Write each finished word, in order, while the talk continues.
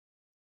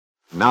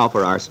Now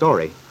for our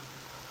story.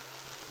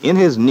 In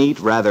his neat,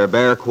 rather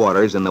bare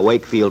quarters in the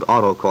Wakefield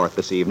Auto Court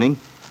this evening,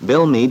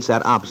 Bill Meade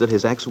sat opposite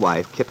his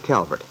ex-wife, Kit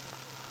Calvert.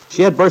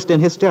 She had burst in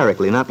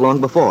hysterically not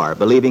long before,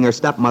 believing her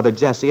stepmother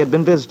Jessie had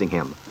been visiting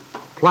him,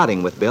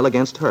 plotting with Bill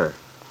against her.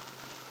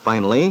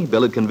 Finally,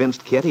 Bill had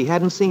convinced Kit he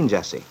hadn't seen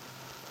Jessie.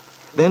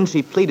 Then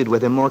she pleaded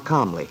with him more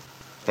calmly,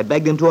 had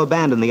begged him to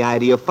abandon the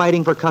idea of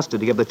fighting for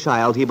custody of the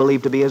child he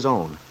believed to be his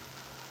own.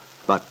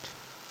 But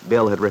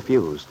Bill had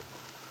refused.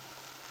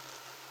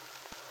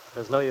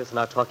 There's no use in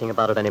our talking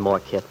about it anymore,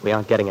 Kit. We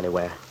aren't getting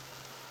anywhere.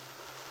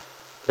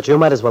 But you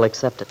might as well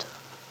accept it.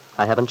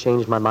 I haven't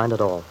changed my mind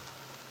at all.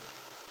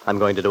 I'm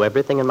going to do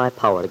everything in my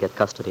power to get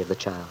custody of the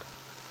child.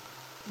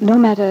 No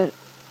matter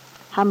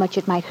how much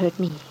it might hurt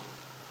me.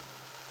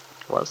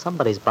 Well,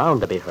 somebody's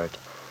bound to be hurt.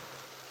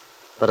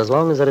 But as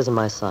long as it isn't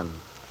my son,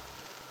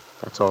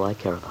 that's all I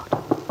care about.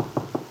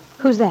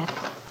 Who's that?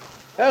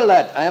 Well,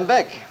 lad, I am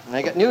back.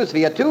 I got news for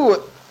you,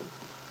 too.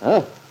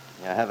 Oh,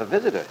 you have a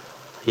visitor.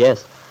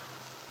 Yes.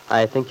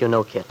 I think you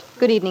know Kit.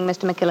 Good evening,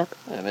 Mr.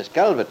 McKillop. Miss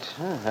Calvert.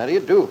 How do you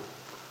do?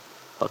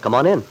 Well, come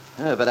on in.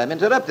 But I'm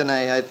interrupting.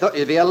 I thought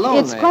you'd be alone.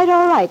 It's quite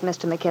all right,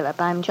 Mr.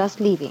 McKillop. I'm just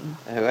leaving.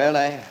 Well,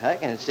 I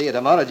can see you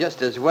tomorrow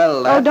just as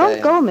well. Oh,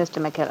 don't go,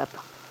 Mr. McKillop.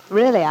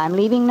 Really, I'm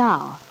leaving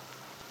now.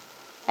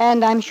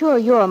 And I'm sure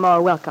you're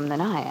more welcome than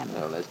I am.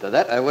 Well, as to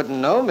that, I wouldn't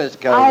know, Miss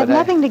Calvert. I have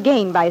nothing to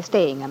gain by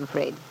staying, I'm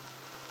afraid.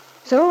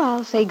 So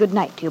I'll say good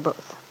night to you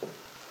both.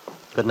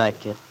 Good night,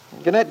 Kit.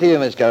 Good night to you,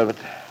 Miss Calvert.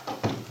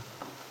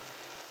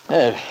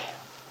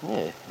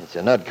 It's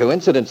an odd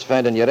coincidence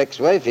finding your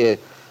ex-wife here.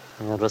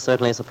 It was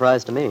certainly a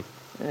surprise to me.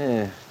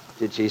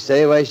 Did she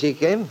say why she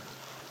came?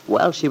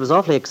 Well, she was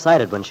awfully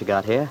excited when she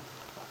got here.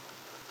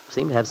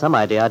 Seemed to have some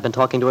idea I'd been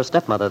talking to her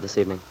stepmother this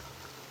evening.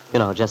 You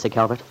know, Jessie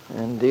Calvert?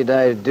 Indeed,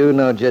 I do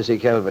know Jessie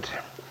Calvert.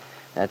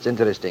 That's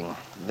interesting.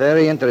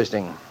 Very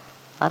interesting.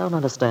 I don't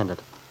understand it.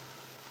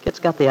 Kit's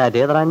got the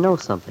idea that I know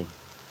something.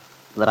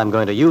 That I'm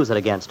going to use it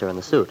against her in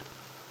the suit.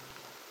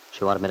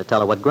 She wanted me to tell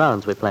her what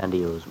grounds we planned to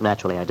use.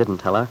 Naturally, I didn't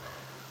tell her.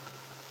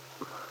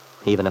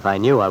 Even if I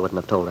knew, I wouldn't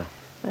have told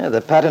her.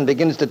 The pattern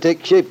begins to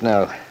take shape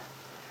now.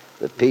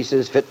 The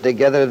pieces fit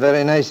together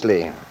very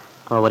nicely.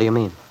 Oh, what do you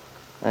mean?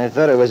 I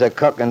thought it was a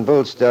cock and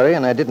bull story,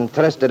 and I didn't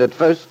trust it at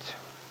first.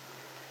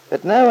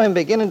 But now I'm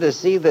beginning to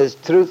see there's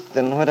truth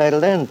in what I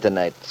learned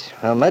tonight.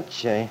 How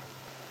much, I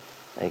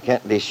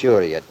can't be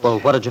sure yet. Well,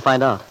 what did you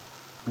find out?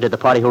 Did the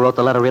party who wrote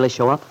the letter really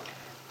show up?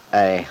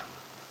 Aye.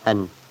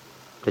 And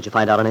did you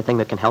find out anything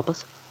that can help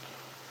us?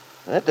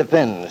 That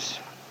depends.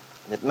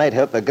 It might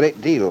help a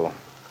great deal.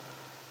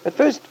 But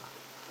first,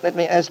 let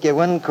me ask you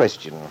one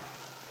question.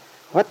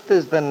 What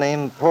does the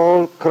name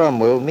Paul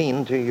Cromwell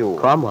mean to you?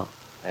 Cromwell?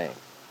 Aye.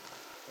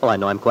 Oh, I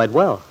know him quite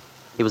well.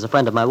 He was a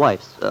friend of my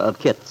wife's, of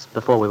Kit's,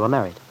 before we were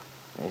married.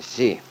 I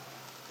see.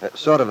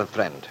 Sort of a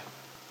friend.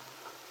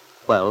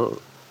 Well,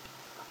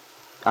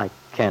 I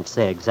can't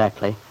say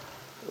exactly.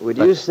 Would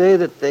you say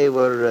that they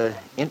were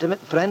intimate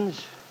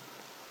friends?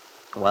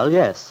 Well,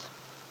 yes.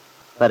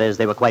 That is,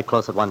 they were quite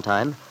close at one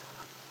time.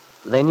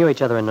 They knew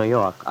each other in New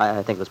York.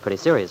 I think it was pretty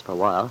serious for a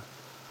while.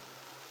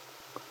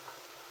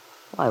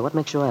 Why, what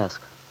makes you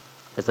ask?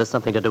 Is this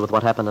something to do with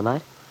what happened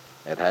tonight?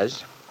 It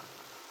has.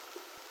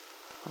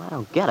 Well, I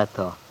don't get it,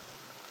 though.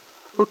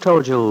 Who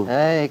told you?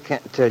 I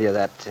can't tell you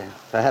that.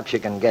 Perhaps you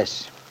can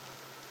guess.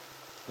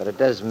 But it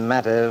does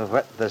matter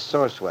what the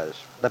source was.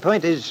 The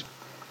point is,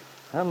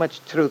 how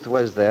much truth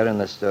was there in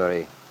the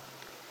story?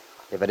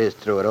 If it is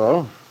true at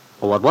all.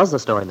 Well, what was the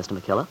story, Mr.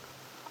 McKillop?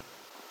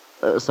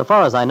 So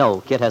far as I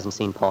know, Kit hasn't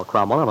seen Paul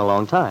Cromwell in a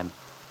long time.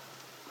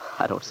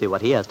 I don't see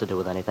what he has to do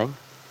with anything.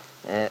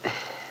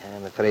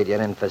 I'm afraid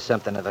you're in for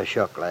something of a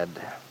shock, lad.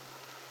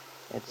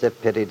 It's a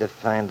pity to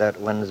find out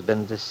one's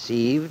been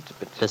deceived,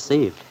 but...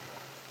 Deceived?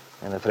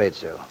 I'm afraid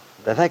so.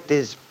 The fact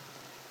is,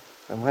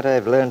 from what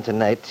I've learned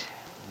tonight,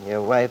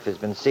 your wife has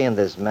been seeing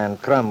this man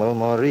Cromwell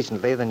more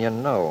recently than you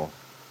know.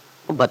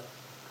 But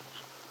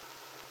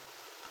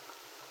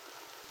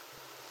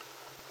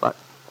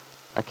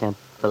I can't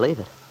believe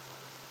it.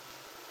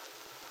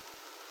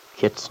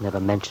 Kit's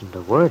never mentioned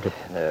a word of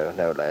it.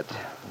 No, lad.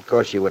 Of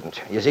course she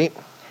wouldn't. You see,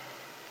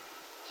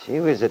 she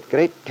was at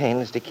great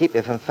pains to keep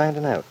you from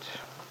finding out.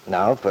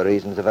 Now, for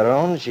reasons of her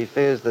own, she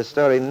fears the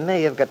story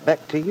may have got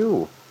back to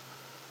you.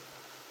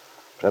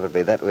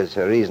 Probably that was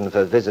her reason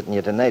for visiting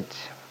you tonight.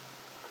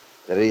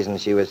 The reason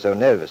she was so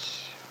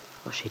nervous.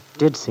 Well, she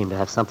did seem to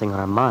have something on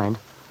her mind.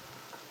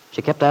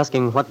 She kept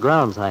asking what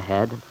grounds I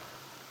had.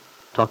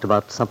 Talked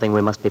about something we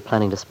must be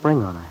planning to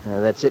spring on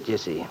her. That's it, you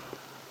see.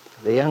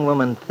 The young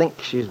woman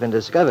thinks she's been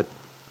discovered.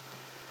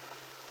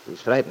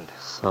 She's frightened.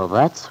 So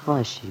that's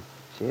why she...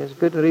 She has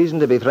good reason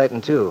to be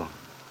frightened, too.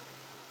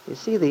 You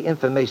see, the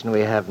information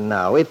we have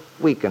now,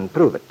 if we can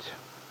prove it,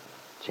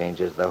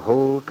 changes the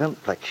whole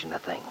complexion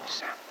of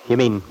things. You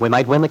mean we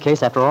might win the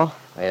case after all?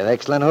 We have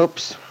excellent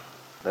hopes,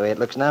 the way it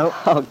looks now.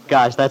 Oh,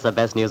 gosh, that's the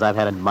best news I've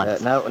had in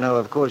months. No,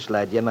 of course,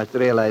 lad, you must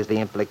realize the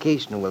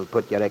implication will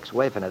put your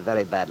ex-wife in a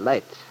very bad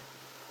light.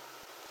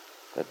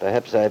 But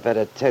perhaps I'd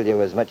better tell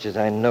you as much as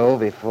I know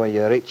before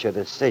you reach a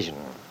decision.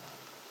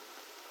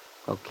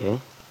 Okay.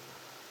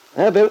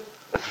 Now, Bill,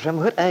 from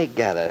what I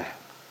gather,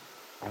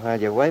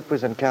 while your wife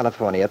was in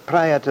California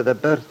prior to the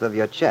birth of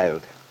your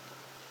child,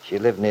 she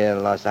lived near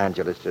Los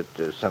Angeles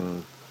at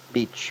some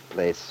beach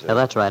place. Yeah,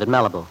 that's right, at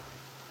Malibu.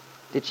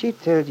 Did she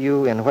tell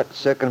you in what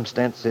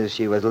circumstances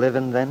she was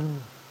living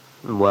then?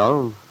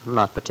 Well,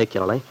 not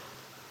particularly.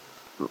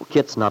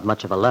 Kit's not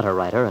much of a letter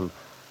writer, and,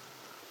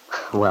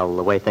 well,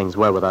 the way things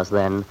were with us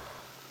then,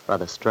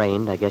 rather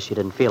strained. I guess she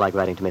didn't feel like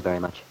writing to me very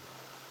much.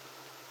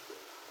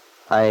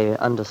 I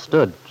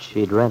understood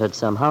she'd rented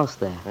some house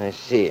there. I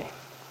see.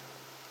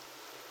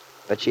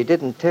 But she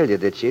didn't tell you,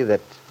 did she,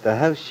 that the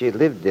house she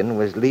lived in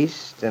was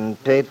leased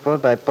and paid for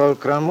by Paul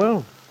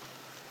Cromwell?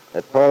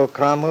 That Paul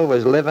Cromwell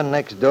was living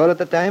next door at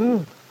the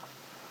time?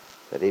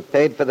 That he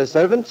paid for the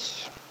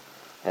servants?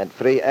 Had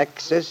free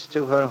access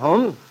to her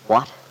home?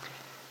 What?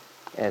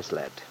 Yes,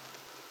 lad.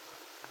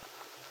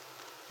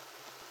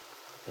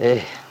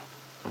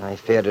 I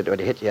feared it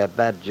would hit you a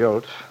bad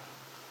jolt.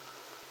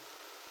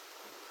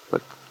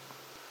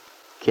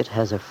 Kit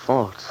has her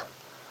faults.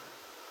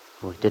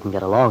 We didn't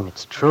get along,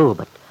 it's true,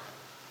 but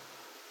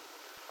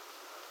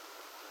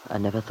I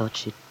never thought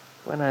she'd...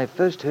 When I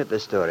first heard the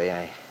story,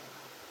 I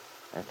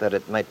thought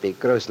it might be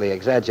grossly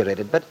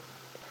exaggerated, but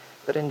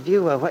in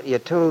view of what you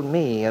told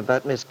me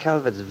about Miss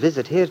Calvert's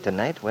visit here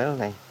tonight,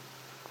 well,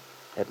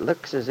 it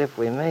looks as if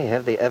we may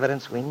have the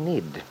evidence we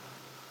need.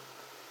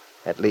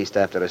 At least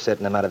after a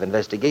certain amount of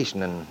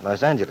investigation in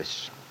Los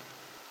Angeles.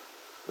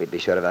 We'd be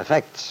sure of our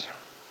facts.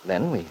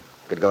 Then we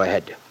could go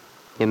ahead.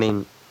 You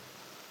mean,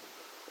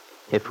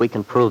 if we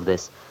can prove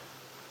this,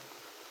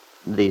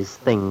 these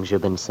things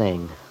you've been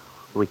saying,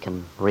 we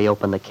can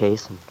reopen the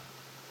case and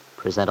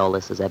present all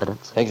this as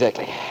evidence?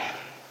 Exactly.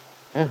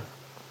 Huh?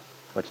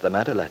 What's the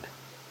matter, lad?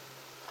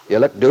 You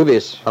look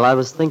dubious. Well, I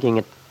was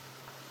thinking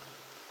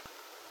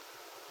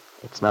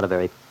it's not a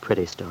very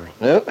pretty story.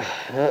 No,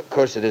 of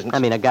course it isn't. I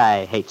mean, a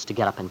guy hates to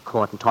get up in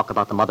court and talk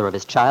about the mother of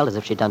his child as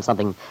if she'd done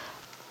something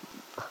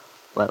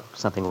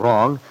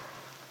wrong.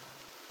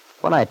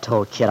 When I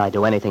told Kit I'd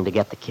do anything to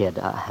get the kid,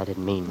 I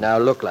didn't mean... Now,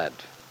 look, lad.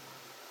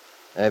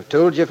 I've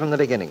told you from the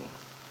beginning.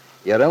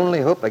 Your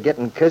only hope of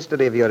getting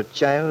custody of your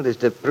child is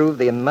to prove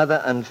the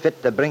mother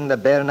unfit to bring the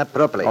bairn up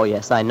properly. Oh,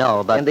 yes, I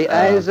know, but... In the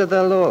eyes of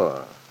the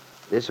law,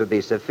 this would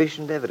be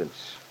sufficient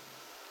evidence.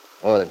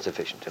 More than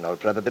sufficient, in all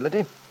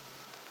probability.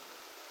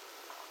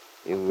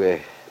 You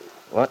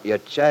want your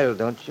child,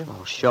 don't you?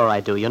 Oh, sure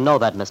I do. You know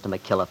that, Mr.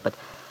 McKillop, but...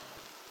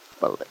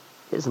 Well,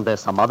 isn't there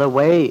some other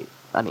way?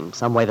 I mean,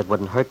 some way that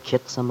wouldn't hurt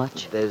Kit so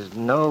much? There's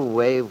no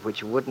way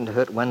which wouldn't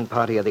hurt one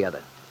party or the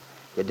other.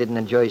 You didn't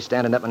enjoy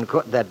standing up in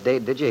court that day,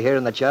 did you,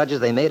 hearing the charges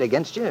they made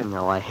against you?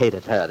 No, I hate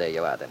it. Ah, there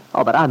you are, then.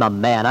 Oh, but I'm a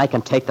man. I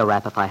can take the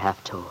rap if I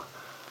have to.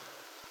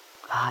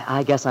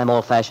 I guess I'm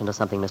old-fashioned or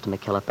something, Mr.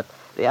 McKillop, but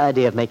the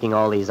idea of making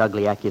all these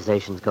ugly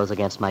accusations goes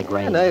against my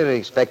grain. And I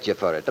respect you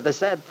for it, but the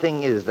sad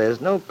thing is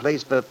there's no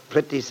place for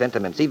pretty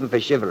sentiments, even for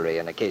chivalry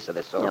in a case of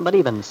this sort. Yeah, but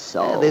even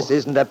so... This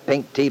isn't a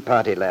pink tea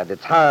party, lad.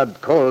 It's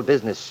hard, cold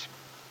business.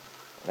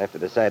 We'll have to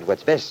decide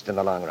what's best in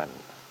the long run.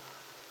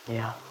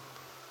 Yeah.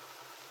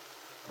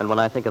 And when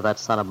I think of that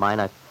son of mine,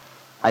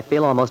 I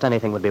feel almost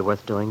anything would be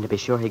worth doing to be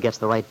sure he gets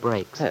the right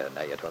breaks. Oh,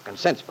 now you're talking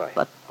sense, boy.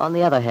 But on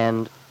the other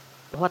hand,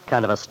 what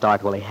kind of a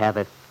start will he have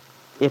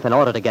if in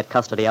order to get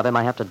custody of him,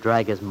 I have to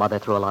drag his mother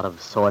through a lot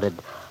of sordid,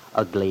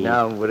 ugly...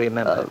 Now,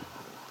 remember,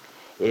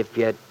 if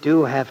you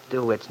do have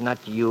to, it's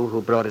not you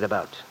who brought it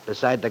about.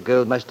 Besides, the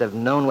girl must have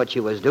known what she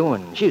was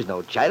doing. She's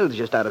no child,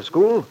 just out of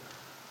school.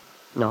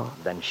 No.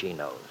 Then she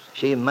knows.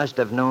 She must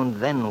have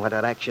known then what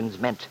her actions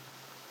meant.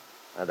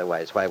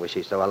 Otherwise, why was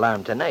she so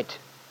alarmed tonight?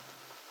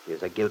 She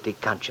has a guilty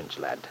conscience,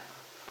 lad.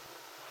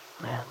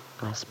 Yeah,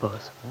 I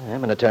suppose.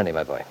 I'm an attorney,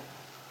 my boy.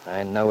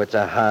 I know it's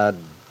a hard,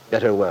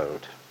 bitter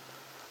world.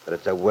 But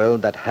it's a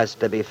world that has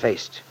to be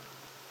faced.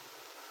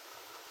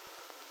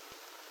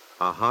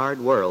 A hard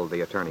world, the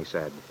attorney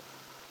said.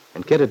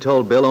 And Kit had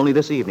told Bill only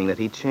this evening that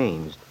he'd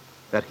changed,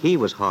 that he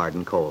was hard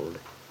and cold.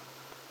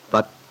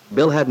 But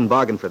Bill hadn't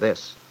bargained for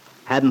this,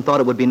 hadn't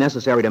thought it would be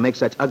necessary to make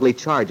such ugly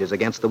charges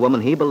against the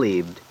woman he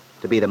believed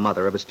to be the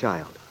mother of his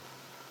child.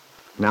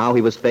 Now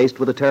he was faced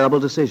with a terrible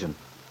decision.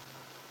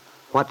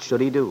 What should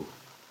he do?